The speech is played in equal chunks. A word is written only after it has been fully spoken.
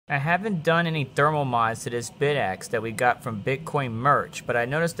I haven't done any thermal mods to this Bitaxe that we got from Bitcoin merch, but I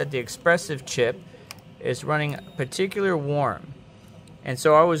noticed that the Expressif chip is running particularly warm. And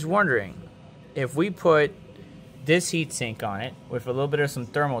so I was wondering, if we put this heatsink on it with a little bit of some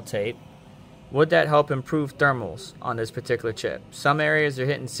thermal tape, would that help improve thermals on this particular chip? Some areas are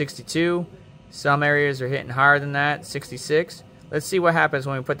hitting 62, some areas are hitting higher than that, 66. Let's see what happens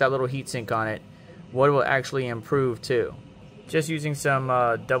when we put that little heatsink on it. What it will actually improve to. Just using some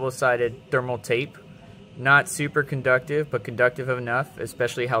double-sided thermal tape. Not super conductive, but conductive enough,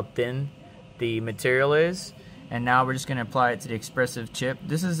 especially how thin the material is. And now we're just going to apply it to the Expressif chip.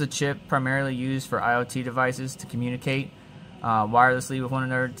 This is a chip primarily used for IoT devices to communicate wirelessly with one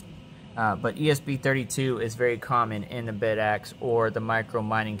another. But ESP32 is very common in the Bitaxe or the micro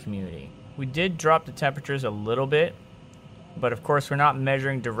mining community. We did drop the temperatures a little bit, but of course we're not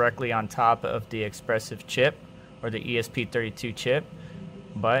measuring directly on top of the Expressif chip or the ESP32 chip,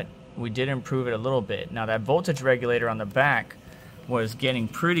 but we did improve it a little bit. Now that voltage regulator on the back was getting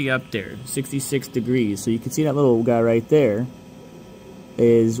pretty up there, 66 degrees. So you can see that little guy right there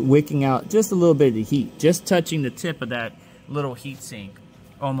is wicking out just a little bit of the heat. Just touching the tip of that little heat sink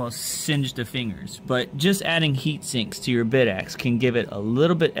almost singed the fingers. But just adding heat sinks to your Bitaxe can give it a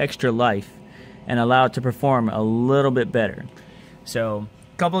little bit extra life and allow it to perform a little bit better. So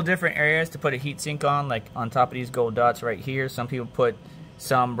a couple of different areas to put a heatsink on, like on top of these gold dots right here. Some people put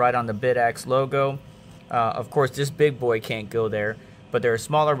some right on the Bitaxe logo. Of course, this big boy can't go there, but there are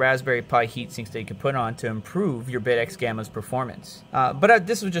smaller Raspberry Pi heatsinks that you can put on to improve your Bitaxe Gamma's performance.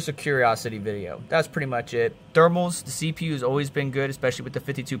 This was just a curiosity video. That's pretty much it. Thermals, the CPU has always been good, especially with the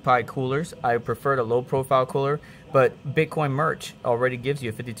 52 Pi coolers. I prefer the low profile cooler, but Bitcoin merch already gives you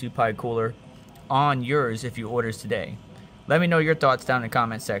a 52 Pi cooler on yours if you orders today. Let me know your thoughts down in the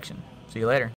comment section. See you later.